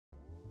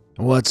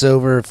What's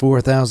over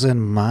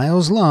 4,000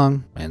 miles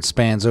long and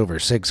spans over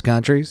 6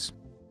 countries?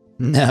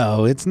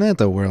 No, it's not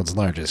the world's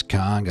largest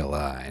conga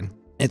line.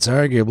 It's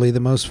arguably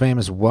the most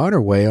famous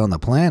waterway on the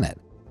planet,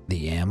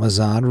 the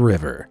Amazon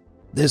River.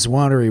 This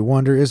watery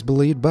wonder is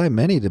believed by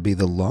many to be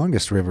the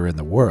longest river in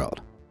the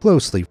world,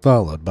 closely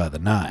followed by the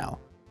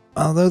Nile.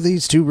 Although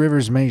these two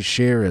rivers may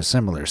share a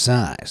similar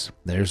size,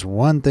 there's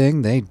one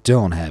thing they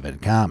don't have in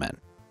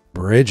common: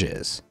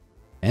 bridges.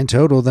 In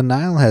total, the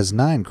Nile has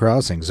 9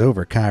 crossings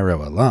over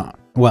Cairo alone,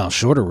 while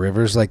shorter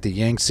rivers like the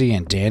Yangtze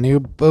and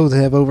Danube both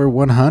have over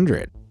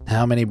 100.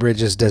 How many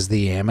bridges does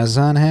the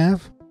Amazon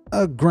have?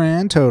 A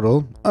grand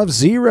total of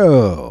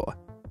 0.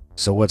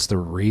 So what's the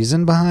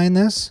reason behind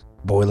this?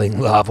 Boiling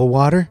lava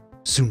water?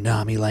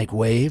 Tsunami-like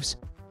waves?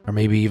 Or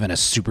maybe even a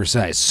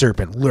supersized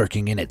serpent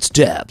lurking in its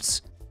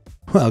depths?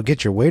 Well,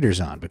 get your waders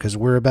on, because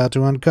we're about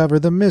to uncover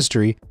the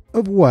mystery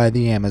of why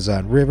the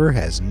Amazon River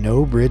has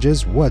no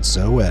bridges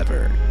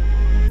whatsoever.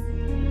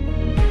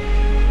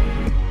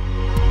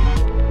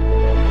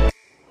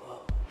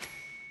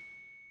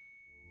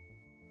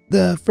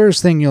 The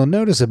first thing you'll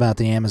notice about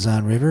the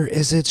Amazon River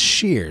is its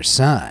sheer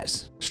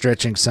size.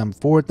 Stretching some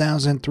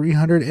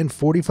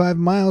 4,345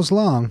 miles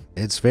long,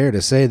 it's fair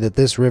to say that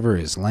this river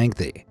is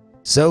lengthy.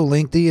 So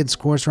lengthy, its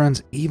course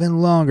runs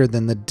even longer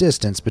than the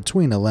distance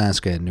between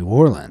Alaska and New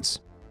Orleans.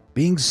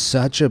 Being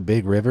such a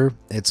big river,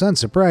 it's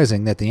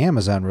unsurprising that the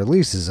Amazon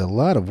releases a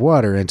lot of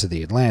water into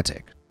the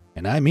Atlantic.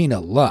 And I mean a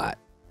lot.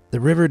 The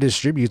river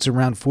distributes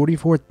around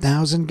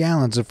 44,000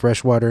 gallons of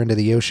fresh water into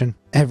the ocean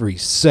every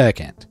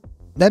second.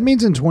 That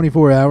means in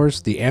 24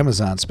 hours, the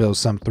Amazon spills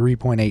some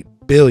 3.8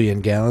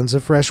 billion gallons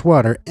of fresh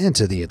water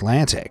into the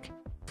Atlantic.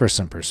 For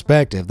some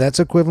perspective,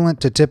 that's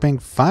equivalent to tipping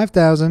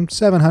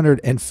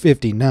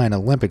 5,759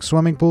 Olympic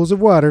swimming pools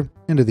of water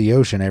into the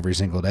ocean every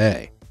single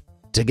day.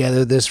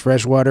 Together, this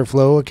freshwater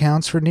flow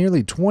accounts for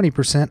nearly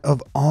 20%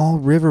 of all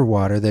river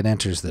water that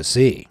enters the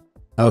sea.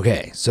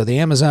 Okay, so the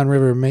Amazon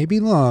River may be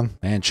long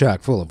and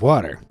chock full of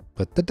water,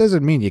 but that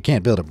doesn't mean you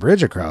can't build a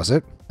bridge across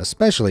it,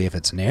 especially if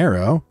it's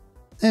narrow.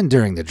 And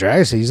during the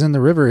dry season, the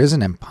river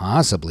isn't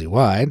impossibly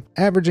wide,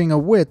 averaging a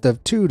width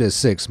of 2 to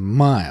 6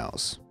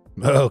 miles.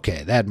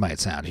 Okay, that might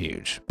sound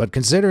huge, but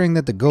considering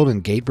that the Golden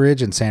Gate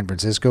Bridge in San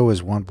Francisco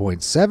is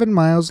 1.7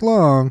 miles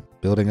long,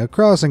 building a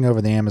crossing over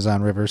the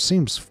Amazon River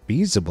seems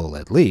feasible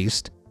at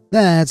least.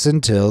 That's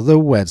until the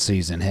wet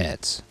season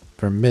hits.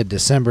 From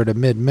mid-December to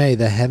mid-May,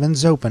 the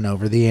heavens open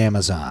over the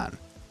Amazon.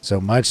 So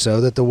much so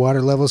that the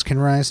water levels can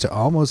rise to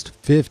almost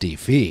 50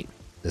 feet,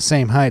 the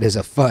same height as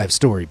a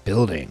 5-story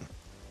building.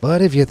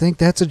 But if you think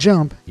that's a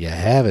jump, you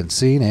haven't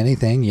seen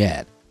anything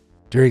yet.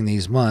 During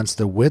these months,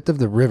 the width of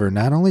the river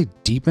not only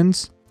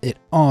deepens, it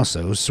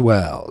also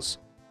swells.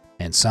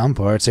 In some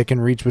parts, it can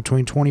reach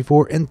between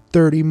 24 and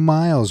 30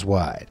 miles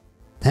wide.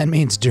 That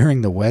means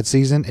during the wet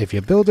season, if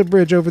you build a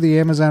bridge over the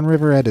Amazon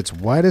River at its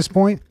widest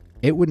point,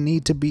 it would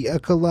need to be a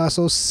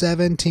colossal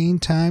 17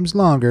 times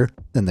longer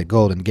than the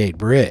Golden Gate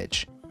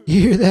Bridge. You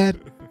hear that?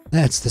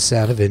 That's the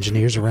sound of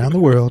engineers around the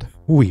world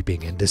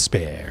weeping in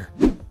despair.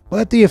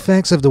 But the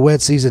effects of the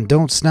wet season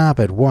don't stop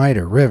at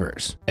wider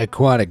rivers.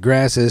 Aquatic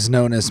grasses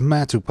known as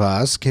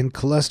matupas can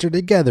cluster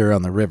together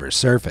on the river's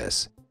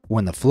surface.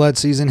 When the flood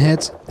season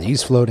hits,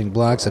 these floating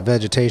blocks of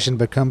vegetation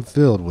become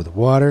filled with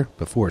water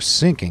before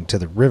sinking to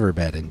the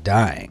riverbed and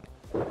dying.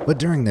 But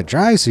during the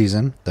dry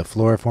season, the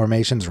flora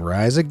formations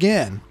rise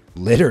again,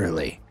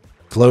 literally.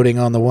 Floating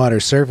on the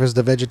water's surface,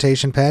 the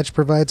vegetation patch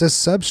provides a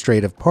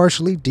substrate of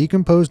partially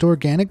decomposed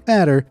organic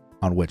matter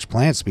on which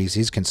plant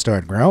species can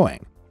start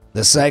growing.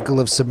 The cycle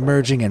of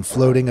submerging and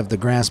floating of the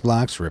grass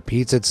blocks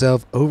repeats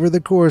itself over the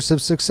course of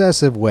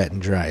successive wet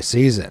and dry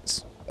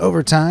seasons.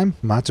 Over time,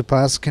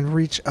 matupas can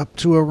reach up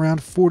to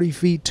around 40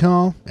 feet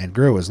tall and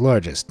grow as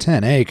large as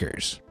 10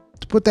 acres.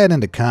 To put that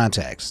into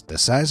context, the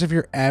size of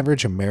your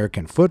average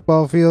American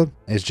football field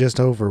is just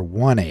over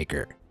 1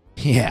 acre.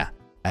 Yeah,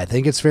 I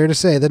think it's fair to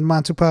say that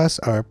matupas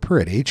are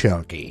pretty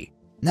chunky.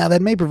 Now,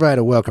 that may provide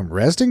a welcome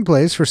resting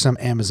place for some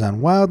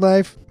Amazon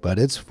wildlife, but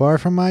it's far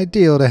from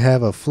ideal to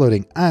have a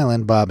floating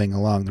island bobbing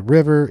along the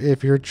river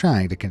if you're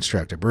trying to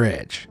construct a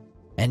bridge.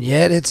 And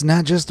yet, it's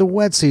not just the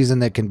wet season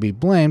that can be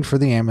blamed for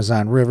the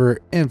Amazon River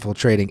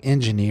infiltrating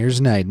engineers'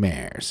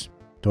 nightmares.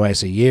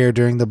 Twice a year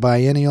during the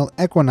biennial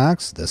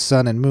equinox, the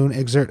sun and moon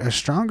exert a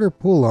stronger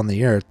pull on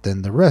the earth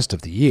than the rest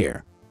of the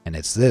year, and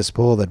it's this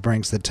pull that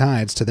brings the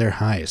tides to their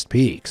highest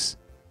peaks.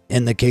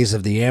 In the case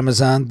of the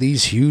Amazon,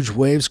 these huge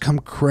waves come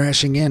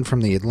crashing in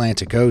from the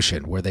Atlantic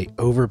Ocean, where they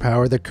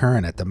overpower the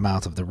current at the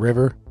mouth of the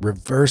river,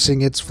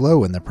 reversing its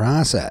flow in the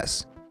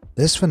process.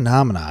 This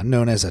phenomenon,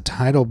 known as a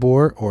tidal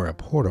bore or a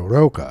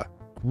pororoca,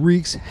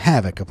 wreaks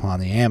havoc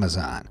upon the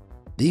Amazon.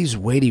 These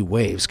weighty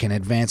waves can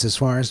advance as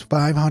far as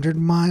 500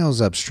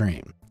 miles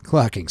upstream,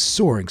 clocking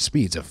soaring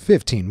speeds of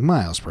 15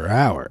 miles per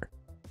hour.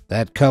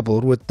 That,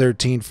 coupled with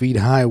 13 feet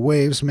high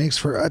waves, makes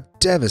for a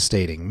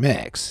devastating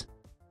mix.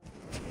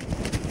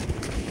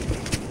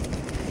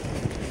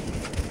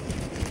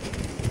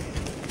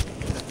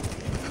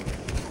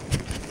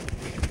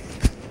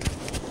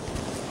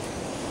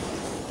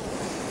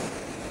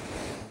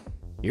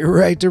 You're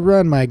right to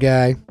run, my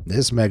guy.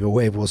 This mega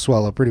wave will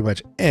swallow pretty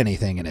much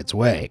anything in its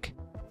wake.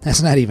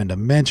 That's not even to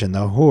mention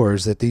the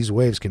horrors that these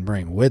waves can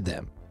bring with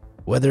them.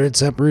 Whether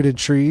it's uprooted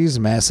trees,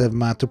 massive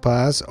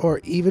matupas,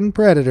 or even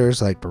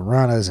predators like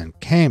piranhas and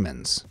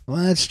caimans,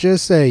 let's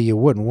just say you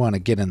wouldn't want to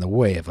get in the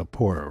way of a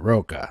poor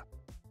Oroka.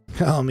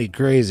 Call me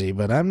crazy,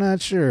 but I'm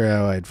not sure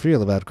how I'd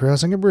feel about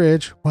crossing a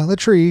bridge while a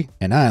tree,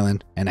 an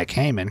island, and a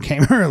caiman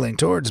came hurling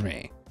towards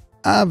me.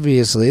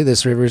 Obviously,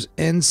 this river's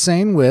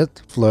insane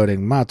width,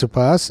 floating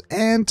matupas,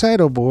 and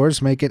tidal bores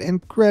make it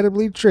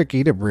incredibly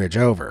tricky to bridge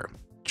over.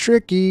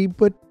 Tricky,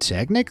 but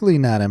technically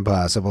not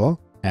impossible.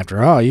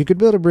 After all, you could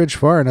build a bridge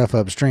far enough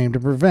upstream to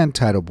prevent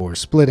tidal bores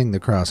splitting the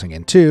crossing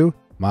in two.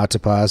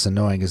 Matupas,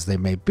 annoying as they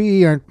may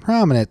be, aren't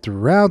prominent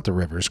throughout the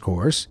river's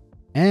course.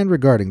 And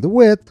regarding the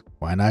width,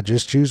 why not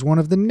just choose one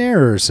of the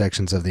narrower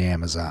sections of the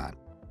Amazon?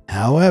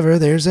 However,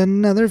 there's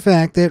another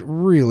fact that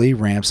really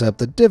ramps up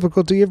the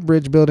difficulty of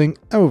bridge building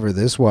over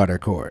this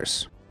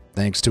watercourse.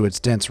 Thanks to its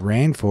dense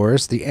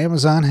rainforest, the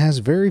Amazon has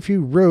very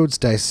few roads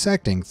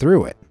dissecting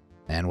through it.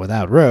 And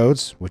without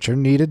roads, which are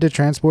needed to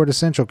transport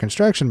essential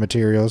construction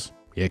materials,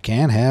 you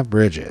can't have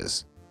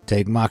bridges.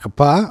 Take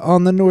Macapá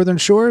on the northern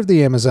shore of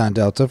the Amazon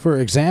Delta, for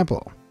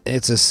example.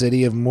 It's a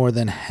city of more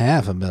than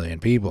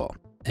 500,000 people,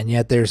 and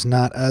yet there's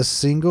not a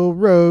single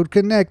road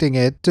connecting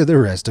it to the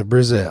rest of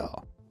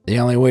Brazil. The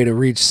only way to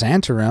reach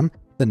Santarém,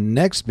 the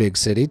next big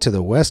city to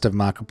the west of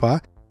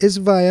Macapá, is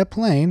via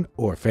plane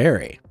or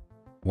ferry.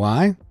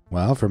 Why?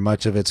 Well, for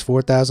much of its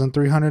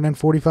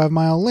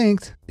 4,345-mile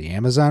length, the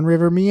Amazon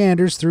River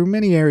meanders through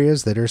many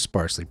areas that are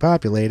sparsely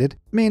populated,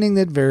 meaning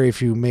that very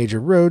few major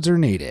roads are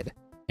needed.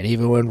 And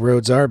even when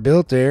roads are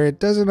built there, it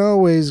doesn't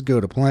always go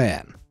to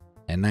plan.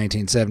 In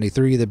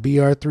 1973, the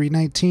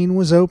BR-319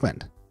 was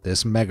opened.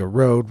 This mega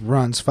road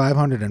runs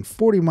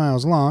 540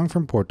 miles long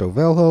from Porto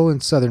Velho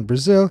in southern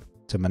Brazil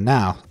to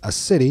Manaus, a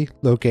city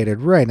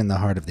located right in the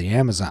heart of the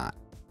Amazon.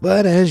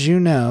 But as you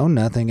know,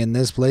 nothing in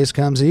this place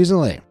comes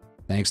easily.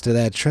 Thanks to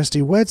that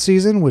trusty wet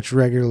season, which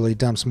regularly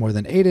dumps more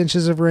than 8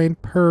 inches of rain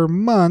per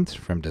month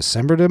from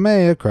December to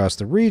May across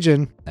the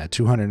region, that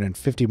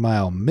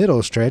 250-mile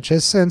middle stretch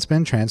has since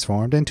been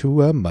transformed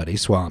into a muddy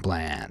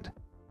swampland.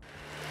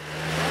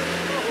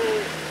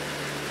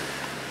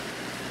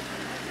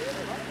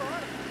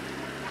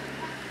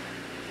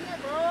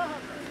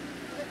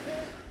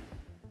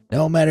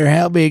 No matter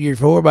how big your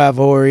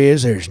 4x4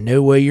 is, there's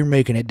no way you're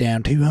making it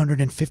down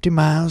 250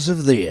 miles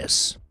of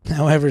this.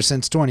 However,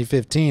 since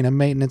 2015, a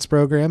maintenance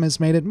program has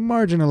made it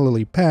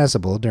marginally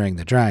passable during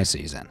the dry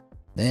season.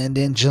 And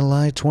in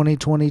July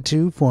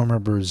 2022, former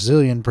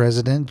Brazilian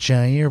President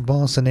Jair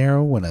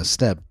Bolsonaro went a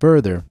step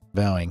further,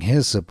 vowing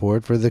his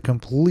support for the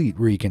complete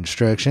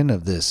reconstruction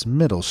of this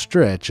middle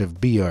stretch of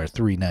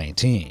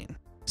BR-319.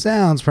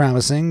 Sounds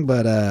promising,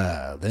 but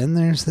then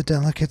there's the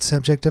delicate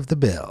subject of the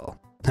bill.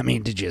 I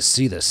mean, did you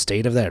see the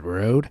state of that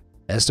road?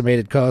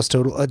 Estimated cost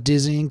total a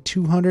dizzying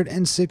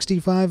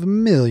 $265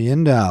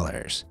 million.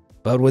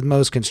 But with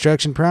most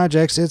construction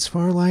projects, it's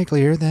far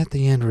likelier that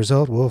the end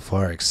result will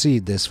far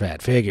exceed this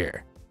fat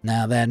figure.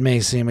 Now that may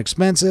seem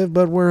expensive,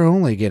 but we're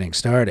only getting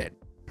started.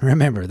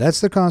 Remember, that's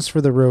the cost for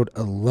the road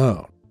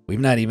alone. We've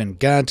not even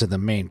got to the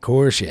main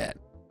course yet,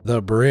 the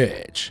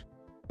bridge.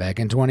 Back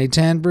in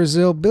 2010,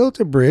 Brazil built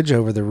a bridge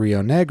over the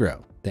Rio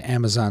Negro, the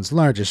Amazon's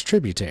largest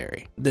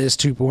tributary. This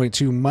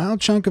 2.2-mile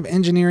chunk of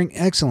engineering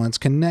excellence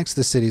connects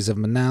the cities of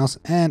Manaus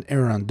and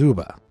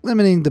Iranduba,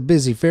 limiting the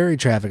busy ferry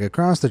traffic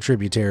across the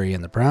tributary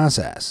in the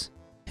process.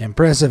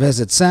 Impressive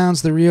as it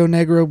sounds, the Rio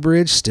Negro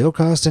Bridge still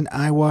cost an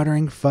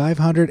eye-watering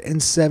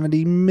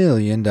 $570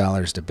 million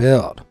to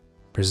build.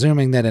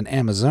 Presuming that an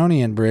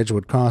Amazonian bridge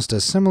would cost a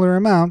similar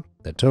amount,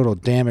 the total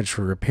damage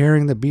for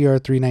repairing the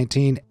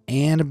BR-319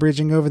 and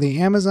bridging over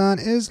the Amazon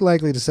is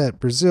likely to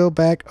set Brazil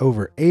back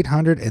over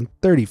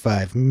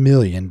 $835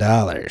 million.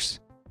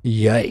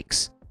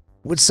 Yikes.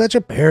 With such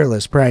a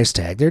perilous price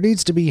tag, there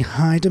needs to be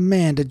high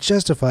demand to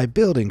justify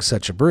building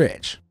such a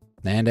bridge.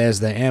 And as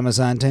the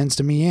Amazon tends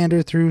to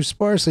meander through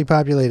sparsely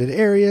populated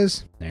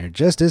areas, there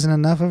just isn't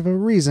enough of a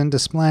reason to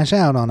splash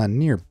out on a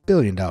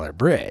near-billion-dollar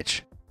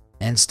bridge.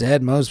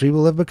 Instead, most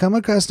people have become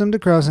accustomed to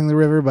crossing the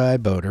river by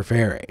boat or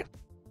ferry.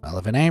 Well,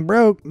 if it ain't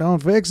broke,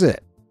 don't fix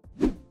it.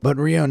 But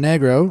Rio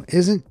Negro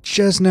isn't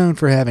just known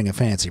for having a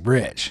fancy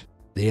bridge.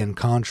 The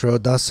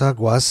Encontro das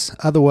Águas,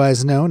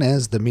 otherwise known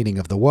as the Meeting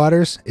of the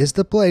Waters, is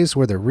the place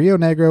where the Rio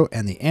Negro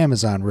and the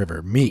Amazon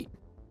River meet.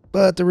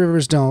 But the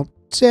rivers don't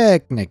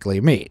technically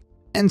meet.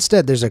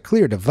 Instead, there's a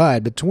clear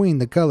divide between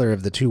the color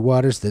of the two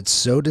waters that's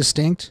so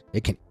distinct,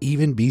 it can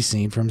even be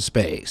seen from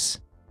space.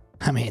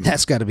 I mean,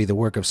 that's got to be the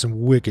work of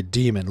some wicked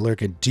demon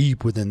lurking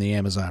deep within the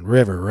Amazon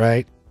River,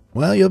 right?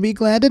 Well, you'll be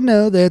glad to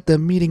know that the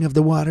meeting of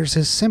the waters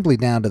is simply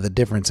down to the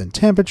difference in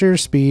temperature,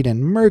 speed,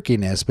 and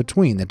murkiness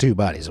between the two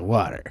bodies of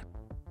water.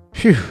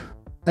 Phew,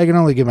 I can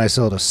only give my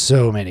soul to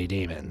so many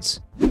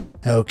demons.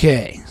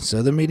 Okay,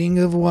 so the meeting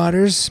of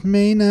waters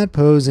may not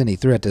pose any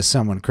threat to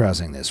someone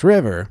crossing this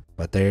river,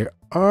 but there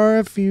are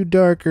a few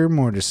darker,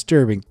 more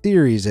disturbing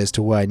theories as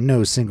to why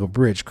no single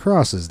bridge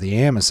crosses the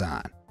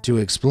Amazon. To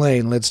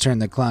explain, let's turn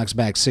the clocks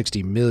back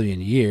 60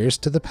 million years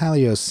to the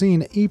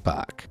Paleocene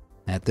epoch.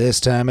 At this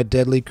time, a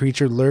deadly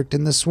creature lurked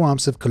in the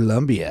swamps of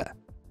Colombia,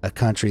 a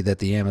country that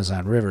the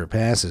Amazon River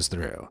passes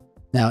through.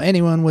 Now,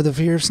 anyone with a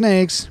fear of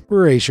snakes,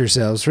 brace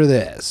yourselves for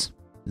this.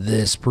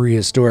 This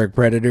prehistoric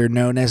predator,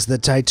 known as the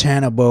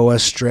Titanoboa,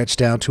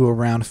 stretched out to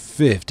around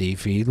 50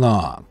 feet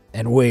long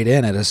and weighed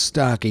in at a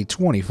stocky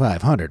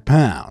 2,500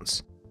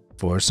 pounds.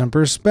 For some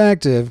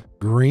perspective,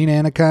 green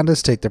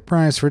anacondas take the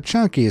prize for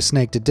chunkiest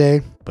snake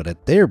today, but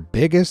at their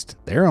biggest,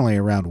 they're only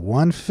around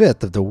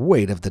 1/5 of the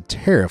weight of the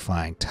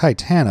terrifying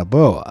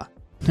Titanoboa.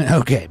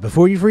 Okay,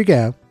 before you freak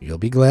out, you'll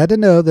be glad to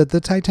know that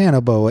the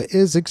Titanoboa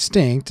is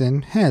extinct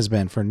and has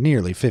been for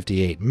nearly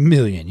 58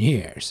 million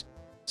years.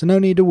 So no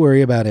need to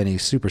worry about any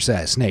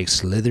supersized snakes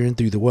slithering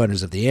through the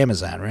waters of the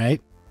Amazon,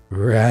 right?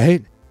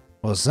 Right?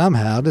 Well,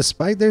 somehow,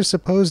 despite their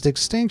supposed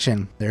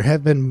extinction, there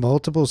have been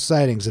multiple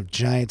sightings of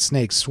giant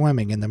snakes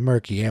swimming in the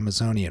murky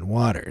Amazonian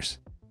waters.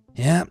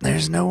 Yep,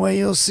 there's no way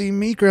you'll see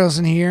meat grouse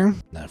in here.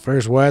 The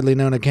first widely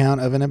known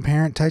account of an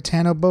apparent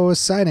Titanoboa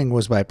sighting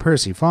was by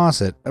Percy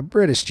Fawcett, a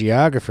British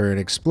geographer and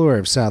explorer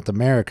of South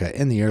America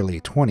in the early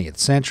 20th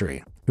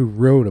century, who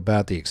wrote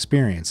about the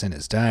experience in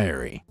his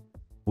diary.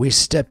 "We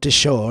stepped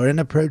ashore and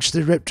approached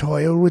the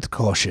reptile with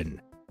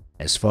caution.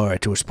 As far as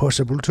it was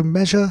possible to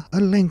measure, a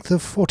length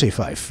of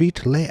 45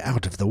 feet lay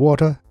out of the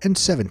water and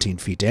 17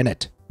 feet in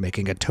it,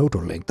 making a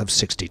total length of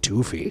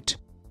 62 feet.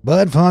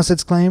 But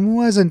Fawcett's claim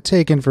wasn't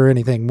taken for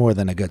anything more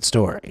than a good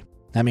story.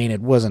 I mean,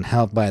 it wasn't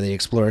helped by the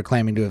explorer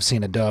claiming to have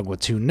seen a dog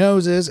with 2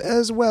 noses,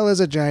 as well as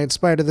a giant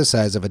spider the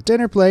size of a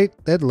dinner plate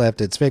that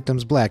left its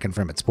victims blackened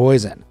from its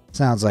poison.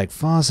 Sounds like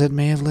Fawcett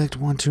may have licked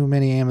one too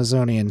many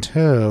Amazonian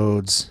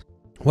toads.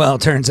 Well,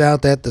 it turns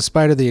out that the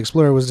spider the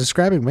explorer was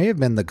describing may have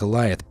been the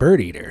Goliath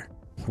bird eater.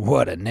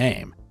 What a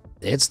name.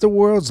 It's the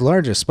world's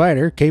largest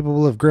spider,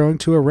 capable of growing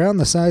to around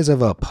the size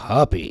of a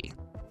puppy.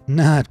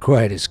 Not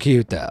quite as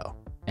cute, though.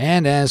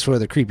 And as for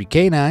the creepy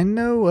canine,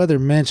 no other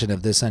mention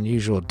of this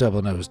unusual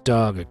double-nosed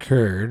dog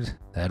occurred.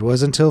 That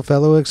was until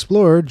fellow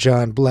explorer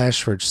John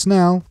Blashford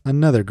Snell,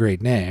 another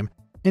great name,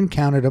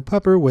 encountered a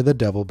pupper with a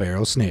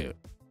double-barrel snoot.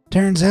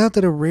 Turns out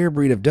that a rare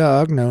breed of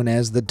dog known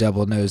as the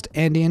double-nosed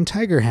Andean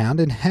tiger hound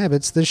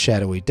inhabits the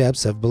shadowy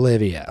depths of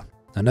Bolivia,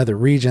 another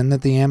region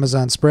that the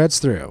Amazon spreads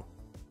through.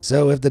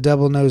 So if the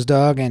double-nosed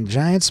dog and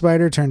giant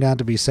spider turned out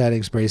to be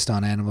sightings based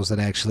on animals that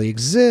actually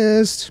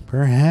exist,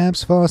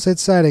 perhaps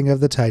Fawcett's sighting of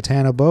the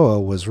Titanoboa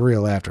was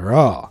real after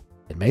all.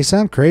 It may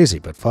sound crazy,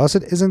 but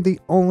Fawcett isn't the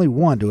only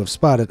one to have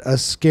spotted a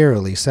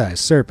scarily sized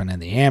serpent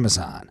in the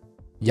Amazon.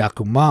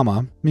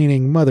 Yakumama,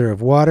 meaning mother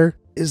of water,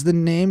 is the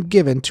name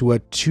given to a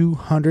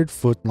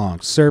 200-foot-long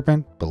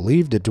serpent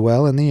believed to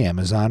dwell in the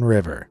Amazon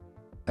River.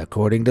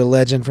 According to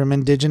legend from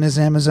indigenous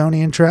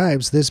Amazonian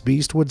tribes, this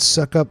beast would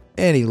suck up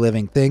any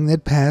living thing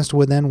that passed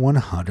within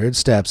 100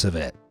 steps of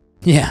it.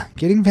 Yeah,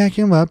 getting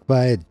vacuumed up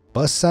by a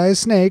bus-sized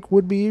snake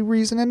would be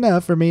reason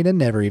enough for me to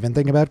never even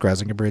think about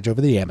crossing a bridge over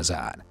the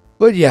Amazon.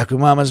 But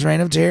Yakumama's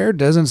reign of terror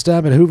doesn't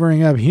stop at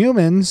hoovering up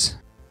humans.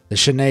 The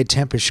Shanay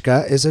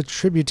Tempishka is a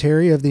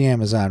tributary of the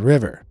Amazon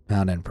River,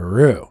 found in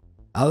Peru.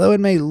 Although it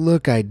may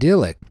look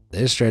idyllic,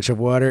 this stretch of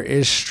water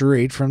is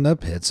straight from the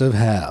pits of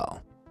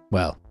hell.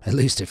 Well, at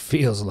least it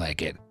feels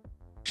like it.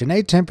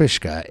 Shanay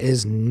Tempishka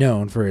is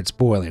known for its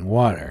boiling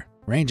water,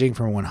 ranging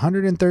from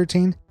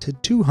 113 to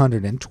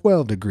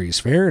 212 degrees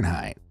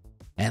Fahrenheit.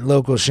 And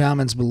local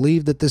shamans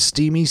believe that the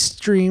steamy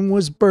stream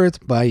was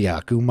birthed by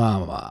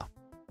Yakumama.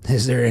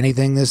 Is there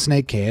anything this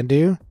snake can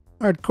do?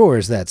 Hardcore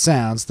as that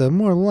sounds, the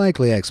more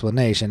likely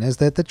explanation is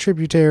that the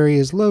tributary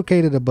is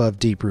located above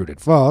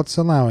deep-rooted faults,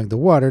 allowing the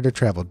water to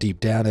travel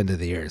deep down into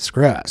the Earth's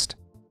crust.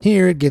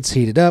 Here it gets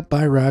heated up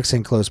by rocks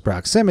in close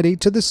proximity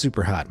to the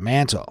superhot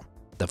mantle.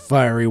 The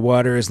fiery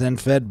water is then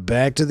fed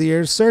back to the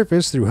Earth's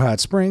surface through hot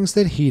springs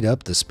that heat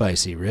up the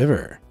spicy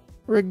river.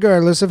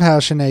 Regardless of how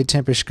Shanay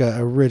Tempishka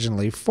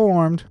originally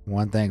formed,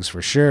 one thing's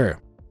for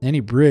sure. Any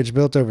bridge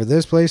built over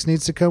this place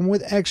needs to come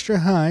with extra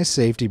high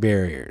safety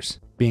barriers.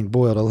 Being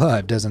boiled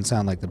alive doesn't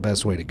sound like the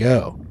best way to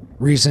go.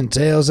 Recent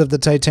tales of the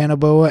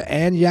Titanoboa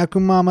and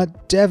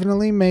Yakumama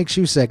definitely makes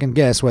you second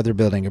guess whether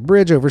building a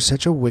bridge over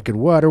such a wicked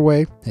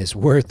waterway is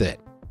worth it.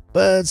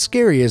 But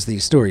scary as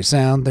these stories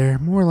sound, they're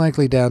more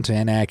likely down to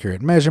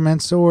inaccurate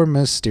measurements or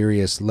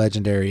mysterious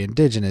legendary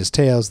indigenous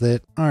tales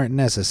that aren't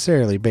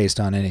necessarily based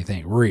on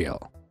anything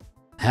real.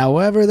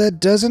 However,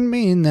 that doesn't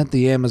mean that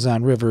the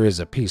Amazon River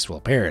is a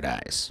peaceful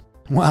paradise.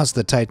 Whilst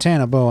the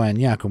Titanoboa and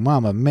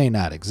Yakumama may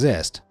not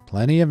exist,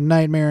 plenty of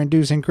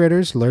nightmare-inducing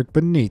critters lurk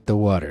beneath the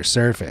water's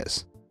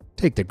surface.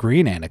 Take the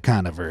green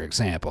anaconda for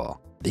example.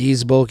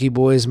 These bulky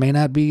boys may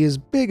not be as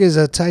big as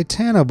a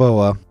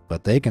Titanoboa,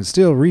 but they can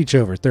still reach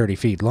over 30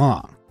 feet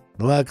long.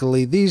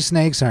 Luckily, these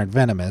snakes aren't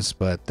venomous,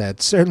 but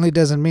that certainly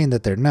doesn't mean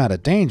that they're not a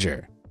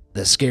danger.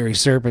 The scary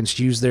serpents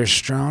use their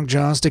strong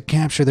jaws to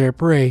capture their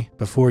prey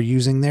before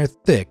using their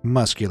thick,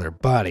 muscular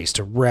bodies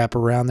to wrap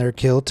around their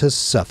kill to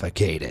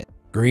suffocate it.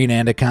 Green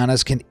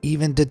anacondas can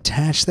even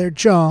detach their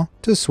jaw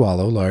to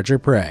swallow larger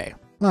prey,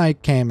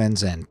 like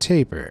caimans and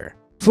tapir.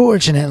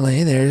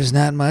 Fortunately, there's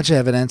not much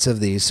evidence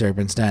of these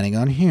serpents dining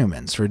on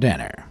humans for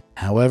dinner.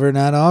 However,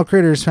 not all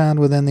critters found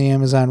within the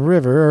Amazon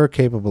River are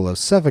capable of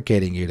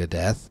suffocating you to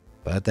death,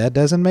 but that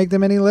doesn't make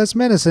them any less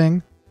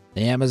menacing.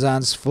 The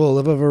Amazon's full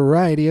of a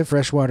variety of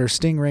freshwater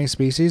stingray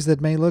species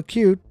that may look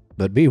cute,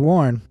 but be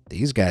warned,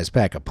 these guys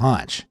pack a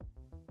punch.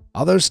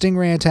 Although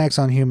stingray attacks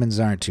on humans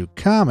aren't too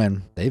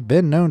common, they've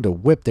been known to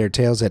whip their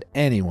tails at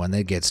anyone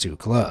that gets too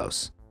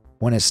close.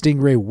 When a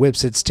stingray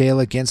whips its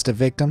tail against a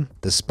victim,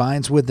 the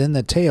spines within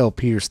the tail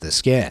pierce the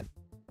skin.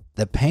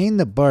 The pain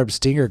the barbed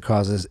stinger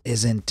causes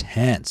is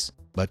intense,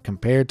 but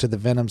compared to the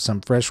venom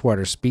some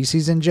freshwater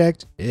species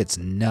inject, it's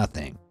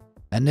nothing.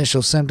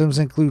 Initial symptoms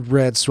include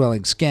red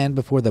swelling skin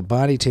before the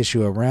body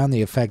tissue around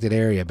the affected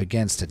area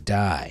begins to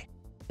die.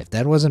 If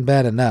that wasn't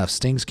bad enough,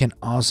 stings can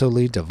also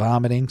lead to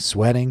vomiting,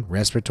 sweating,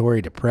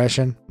 respiratory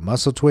depression,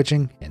 muscle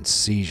twitching, and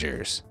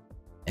seizures.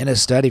 In a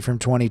study from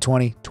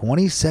 2020,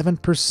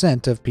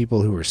 27% of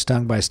people who were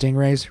stung by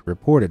stingrays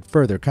reported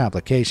further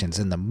complications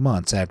in the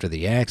months after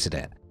the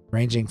accident,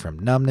 ranging from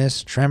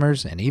numbness,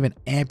 tremors, and even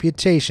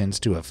amputations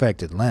to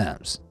affected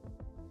limbs.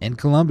 In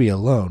Colombia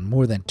alone,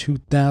 more than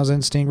 2,000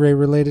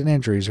 stingray-related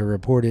injuries are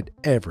reported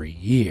every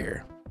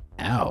year.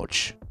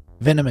 Ouch.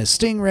 Venomous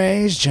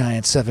stingrays,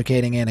 giant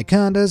suffocating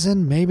anacondas,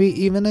 and maybe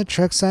even a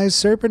truck-sized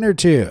serpent or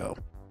two.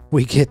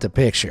 We get the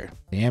picture.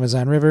 The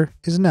Amazon River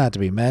is not to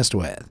be messed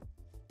with.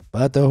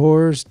 But the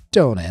horrors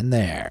don't end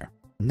there.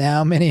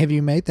 Now, many of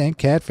you may think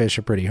catfish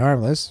are pretty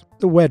harmless,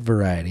 the wet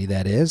variety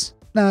that is,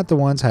 not the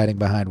ones hiding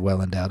behind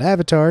well-endowed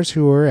avatars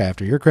who are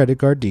after your credit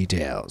card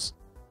details.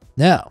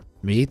 No,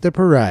 meet the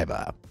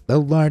Paraiba,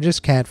 the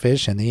largest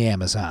catfish in the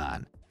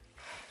Amazon.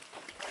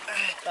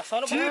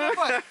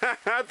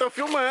 Tô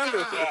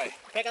filmando.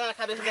 Pega na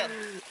cabeça dela.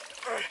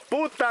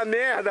 Puta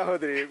merda,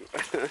 Rodrigo.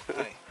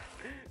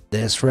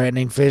 This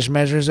frightening fish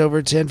measures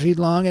over 10 feet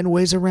long and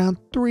weighs around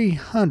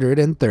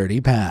 330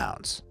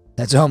 pounds.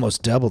 That's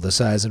almost double the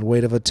size and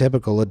weight of a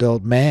typical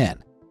adult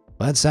man.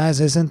 But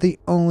size isn't the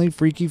only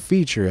freaky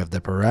feature of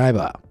the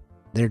Paraiba.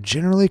 They're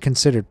generally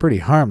considered pretty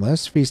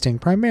harmless, feasting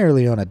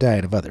primarily on a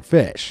diet of other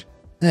fish.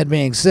 That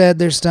being said,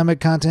 their stomach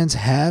contents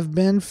have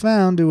been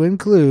found to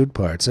include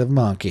parts of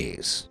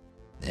monkeys.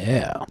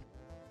 Ew.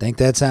 Think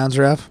that sounds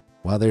rough?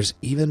 Well, there's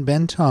even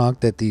been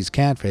talk that these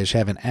catfish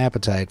have an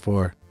appetite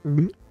for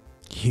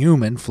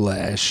human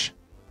flesh.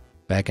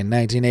 Back in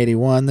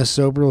 1981, the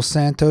Sobral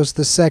Santos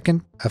II,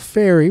 a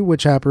ferry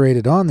which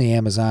operated on the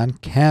Amazon,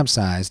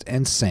 capsized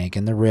and sank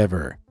in the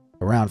river.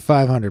 Around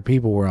 500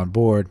 people were on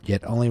board,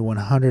 yet only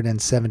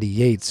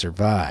 178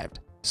 survived.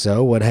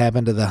 So what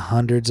happened to the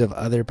hundreds of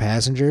other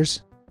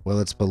passengers? Well,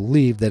 it's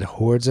believed that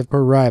hordes of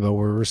Paraiba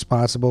were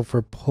responsible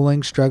for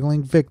pulling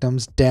struggling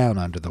victims down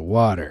under the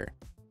water.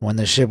 When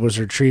the ship was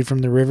retrieved from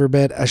the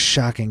riverbed, a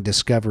shocking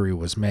discovery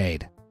was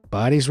made.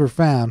 Bodies were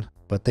found,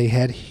 but they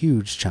had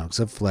huge chunks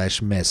of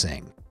flesh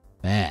missing.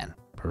 Man,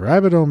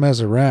 Paraiba don't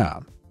mess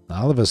around.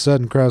 All of a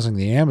sudden crossing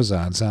the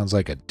Amazon sounds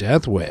like a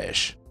death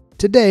wish.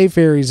 Today,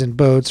 ferries and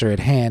boats are at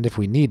hand if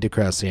we need to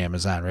cross the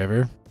Amazon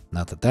River.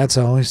 Not that that's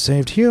always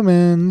saved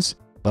humans.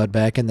 But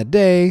back in the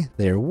day,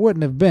 there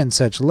wouldn't have been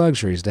such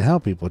luxuries to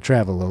help people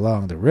travel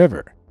along the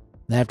river.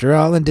 After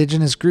all,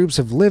 indigenous groups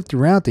have lived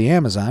throughout the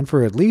Amazon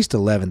for at least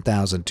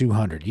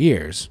 11,200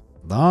 years,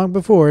 long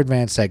before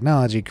advanced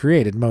technology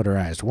created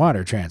motorized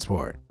water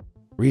transport.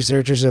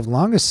 Researchers have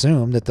long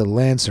assumed that the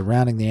land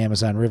surrounding the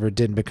Amazon River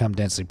didn't become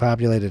densely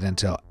populated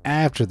until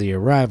after the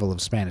arrival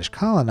of Spanish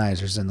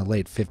colonizers in the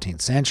late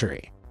 15th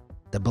century.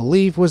 The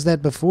belief was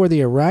that before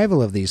the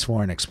arrival of these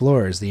foreign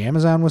explorers, the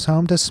Amazon was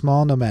home to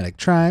small nomadic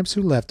tribes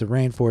who left the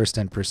rainforest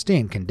in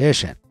pristine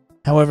condition.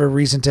 However,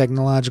 recent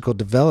technological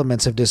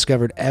developments have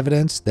discovered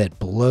evidence that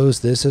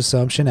blows this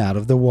assumption out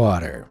of the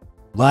water.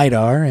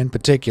 LiDAR, in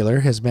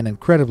particular, has been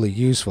incredibly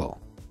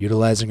useful.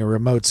 Utilizing a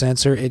remote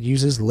sensor, it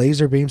uses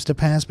laser beams to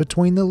pass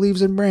between the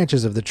leaves and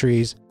branches of the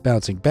trees,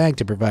 bouncing back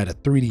to provide a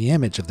 3D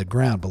image of the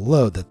ground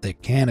below the thick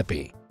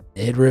canopy.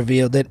 It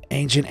revealed that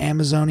ancient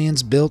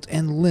Amazonians built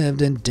and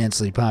lived in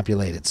densely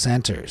populated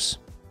centers.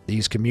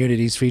 These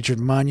communities featured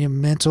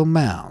monumental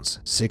mounds,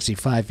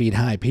 65 feet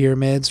high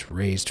pyramids,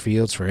 raised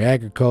fields for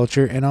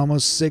agriculture, and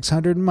almost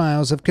 600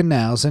 miles of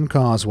canals and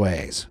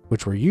causeways,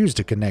 which were used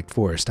to connect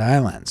forest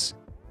islands.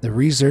 The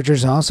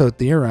researchers also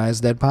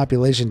theorized that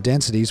population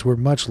densities were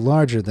much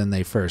larger than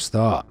they first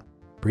thought.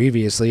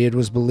 Previously, it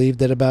was believed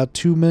that about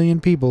 2 million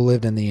people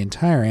lived in the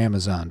entire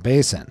Amazon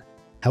basin.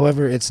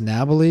 However, it's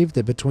now believed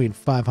that between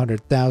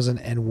 500,000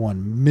 and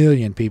 1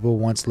 million people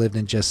once lived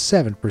in just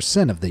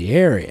 7% of the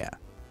area.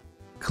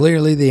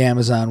 Clearly, the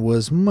Amazon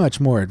was much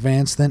more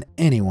advanced than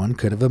anyone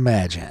could have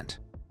imagined.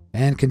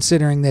 And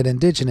considering that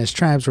indigenous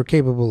tribes were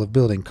capable of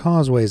building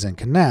causeways and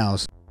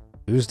canals,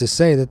 who's to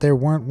say that there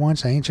weren't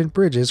once ancient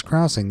bridges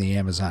crossing the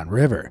Amazon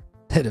River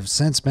that have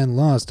since been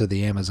lost to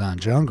the Amazon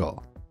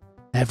jungle?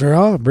 After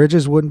all,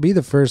 bridges wouldn't be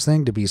the first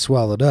thing to be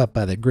swallowed up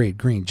by the great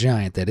green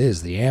giant that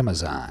is the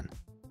Amazon.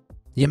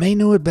 You may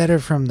know it better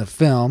from the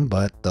film,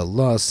 but the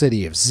lost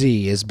city of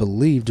Z is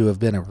believed to have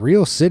been a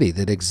real city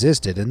that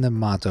existed in the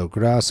Mato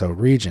Grosso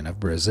region of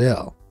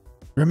Brazil.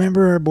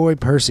 Remember our boy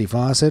Percy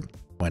Fawcett?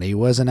 When he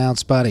wasn't out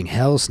spotting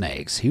hell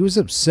snakes, he was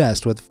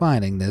obsessed with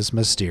finding this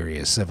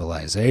mysterious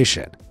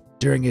civilization.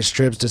 During his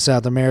trips to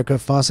South America,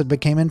 Fawcett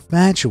became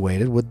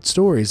infatuated with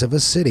stories of a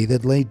city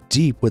that lay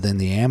deep within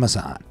the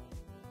Amazon.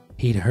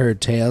 He'd heard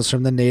tales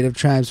from the native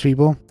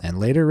tribespeople and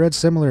later read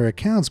similar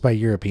accounts by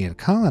European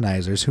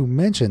colonizers who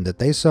mentioned that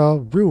they saw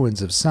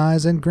ruins of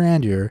size and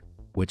grandeur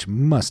which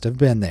must have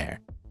been there,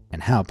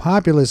 and how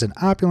populous and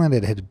opulent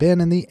it had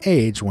been in the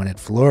age when it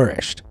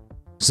flourished.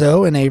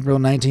 So in April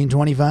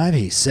 1925,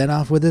 he set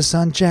off with his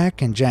son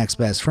Jack and Jack's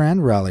best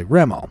friend Raleigh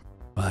Remmel,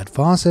 but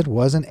Fawcett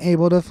wasn't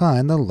able to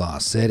find the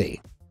lost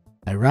city.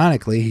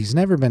 Ironically, he's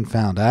never been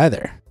found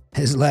either.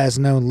 His last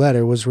known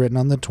letter was written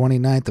on the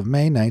 29th of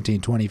May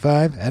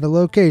 1925 at a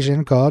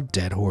location called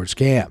Dead Horse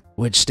Camp,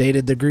 which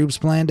stated the group's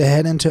plan to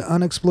head into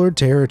unexplored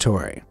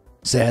territory.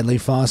 Sadly,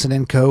 Fawcett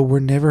and co.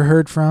 were never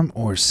heard from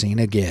or seen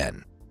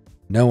again.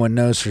 No one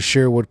knows for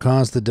sure what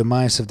caused the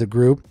demise of the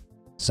group.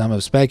 Some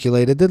have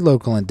speculated that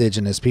local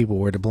indigenous people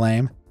were to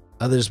blame.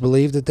 Others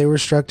believe that they were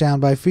struck down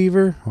by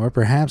fever, or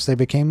perhaps they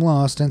became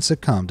lost and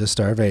succumbed to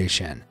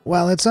starvation.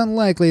 While it's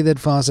unlikely that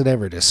Fawcett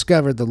ever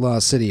discovered the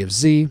lost city of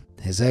Z,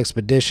 his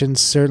expeditions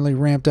certainly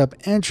ramped up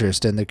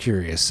interest in the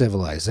curious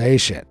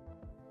civilization.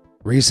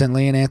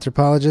 Recently, an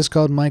anthropologist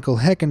called Michael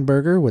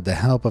Heckenberger, with the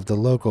help of the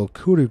local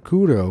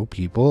Curicuro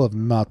people of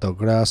Mato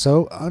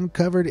Grosso,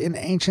 uncovered an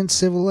ancient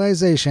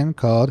civilization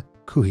called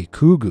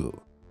Cuhicugu.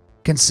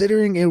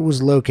 Considering it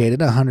was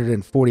located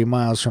 140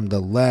 miles from the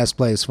last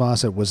place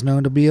Fawcett was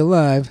known to be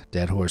alive,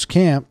 Dead Horse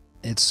Camp,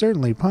 it's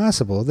certainly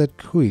possible that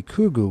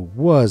Cuhicugu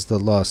was the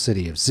lost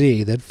city of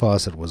Z that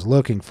Fawcett was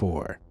looking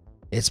for.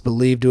 It's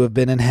believed to have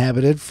been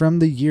inhabited from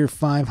the year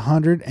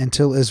 500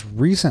 until as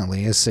recently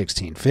as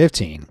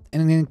 1615,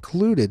 and it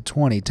included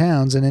 20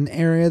 towns in an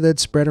area that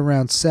spread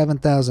around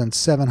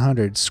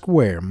 7,700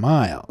 square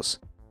miles.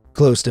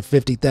 Close to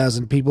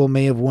 50,000 people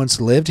may have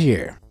once lived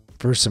here.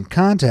 For some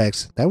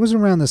context, that was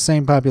around the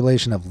same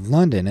population of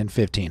London in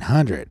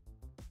 1500.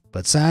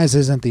 But size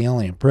isn't the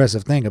only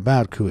impressive thing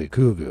about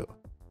Cuhicugu.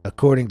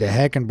 According to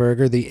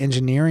Heckenberger, the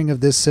engineering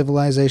of this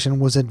civilization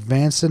was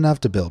advanced enough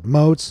to build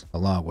moats,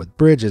 along with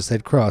bridges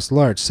that crossed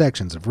large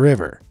sections of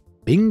river.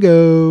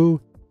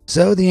 Bingo!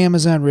 So the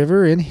Amazon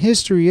River, in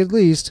history at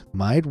least,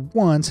 might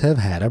once have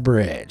had a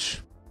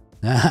bridge.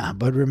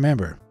 But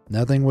remember,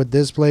 nothing with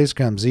this place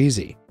comes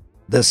easy.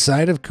 The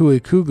site of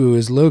Cuhicugu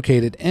is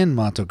located in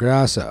Mato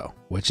Grosso,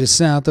 which is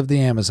south of the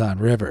Amazon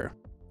River.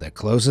 The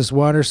closest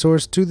water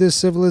source to this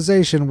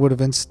civilization would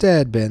have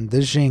instead been the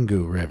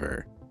Xingu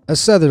River, a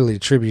southerly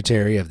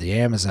tributary of the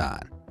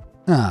Amazon.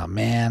 Oh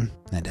man,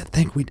 and to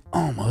think we'd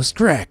almost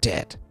cracked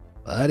it.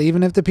 But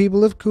even if the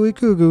people of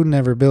Cuhicugu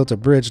never built a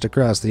bridge to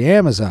cross the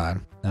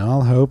Amazon,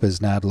 all hope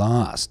is not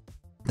lost.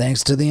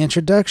 Thanks to the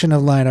introduction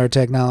of LiDAR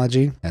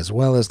technology, as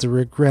well as the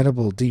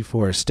regrettable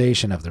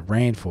deforestation of the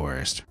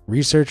rainforest,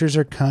 researchers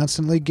are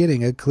constantly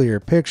getting a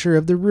clear picture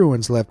of the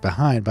ruins left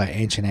behind by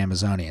ancient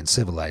Amazonian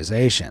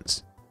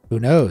civilizations. Who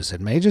knows, it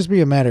may just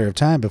be a matter of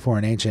time before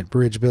an ancient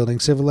bridge-building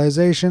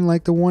civilization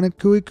like the one at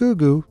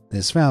Cuhicugu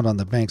is found on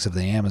the banks of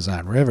the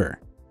Amazon River.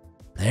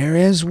 There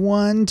is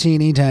one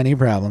teeny tiny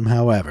problem,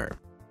 however.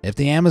 If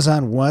the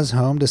Amazon was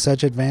home to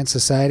such advanced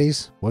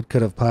societies, what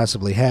could have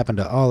possibly happened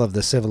to all of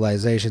the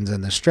civilizations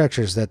and the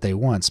structures that they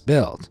once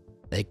built?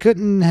 They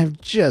couldn't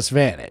have just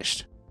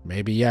vanished.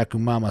 Maybe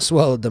Yakumama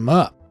swallowed them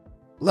up.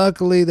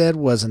 Luckily, that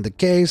wasn't the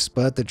case,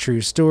 but the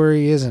true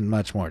story isn't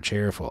much more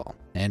cheerful.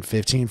 In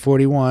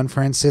 1541,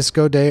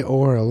 Francisco de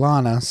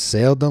Orellana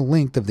sailed the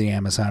length of the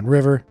Amazon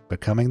River,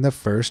 becoming the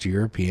first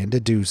European to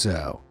do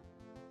so.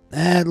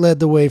 That led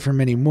the way for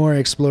many more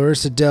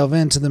explorers to delve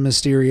into the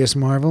mysterious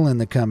marvel in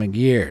the coming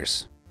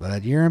years.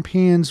 But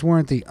Europeans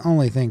weren't the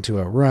only thing to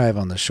arrive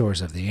on the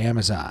shores of the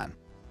Amazon.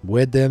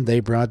 With them, they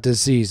brought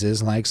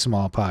diseases like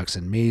smallpox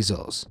and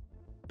measles.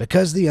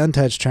 Because the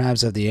untouched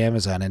tribes of the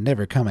Amazon had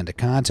never come into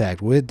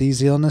contact with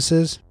these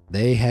illnesses,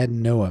 they had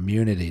no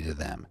immunity to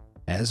them.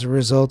 As a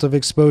result of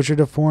exposure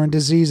to foreign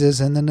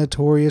diseases and the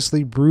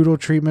notoriously brutal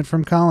treatment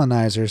from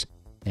colonizers,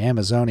 the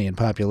Amazonian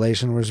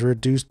population was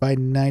reduced by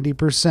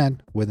 90%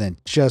 within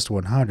just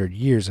 100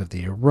 years of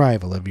the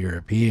arrival of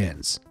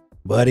Europeans.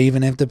 But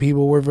even if the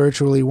people were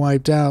virtually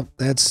wiped out,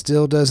 that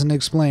still doesn't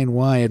explain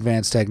why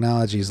advanced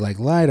technologies like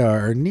LiDAR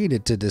are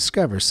needed to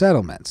discover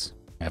settlements.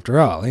 After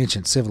all,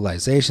 ancient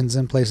civilizations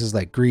in places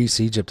like Greece,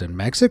 Egypt, and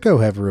Mexico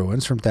have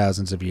ruins from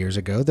thousands of years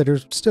ago that are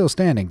still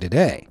standing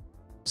today.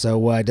 So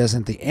why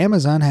doesn't the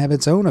Amazon have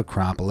its own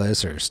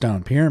Acropolis or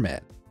stone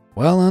pyramid?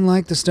 Well,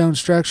 unlike the stone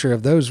structure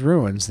of those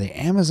ruins, the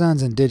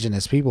Amazon's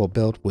indigenous people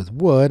built with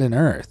wood and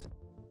earth.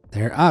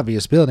 They're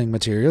obvious building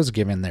materials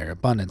given their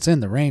abundance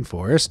in the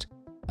rainforest.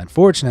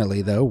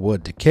 Unfortunately, though,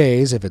 wood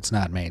decays if it's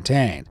not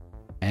maintained,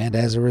 and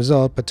as a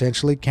result,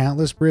 potentially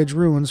countless bridge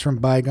ruins from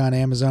bygone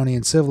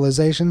Amazonian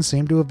civilizations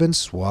seem to have been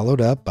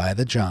swallowed up by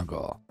the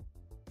jungle.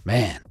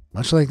 Man,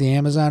 much like the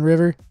Amazon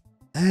River,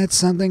 that's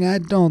something I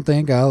don't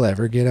think I'll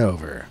ever get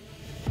over.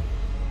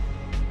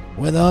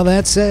 With all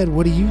that said,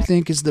 what do you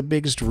think is the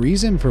biggest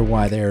reason for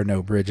why there are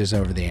no bridges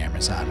over the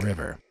Amazon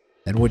River?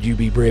 And would you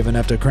be brave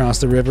enough to cross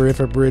the river if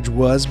a bridge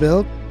was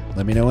built?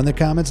 Let me know in the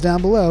comments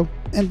down below,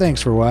 and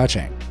thanks for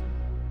watching.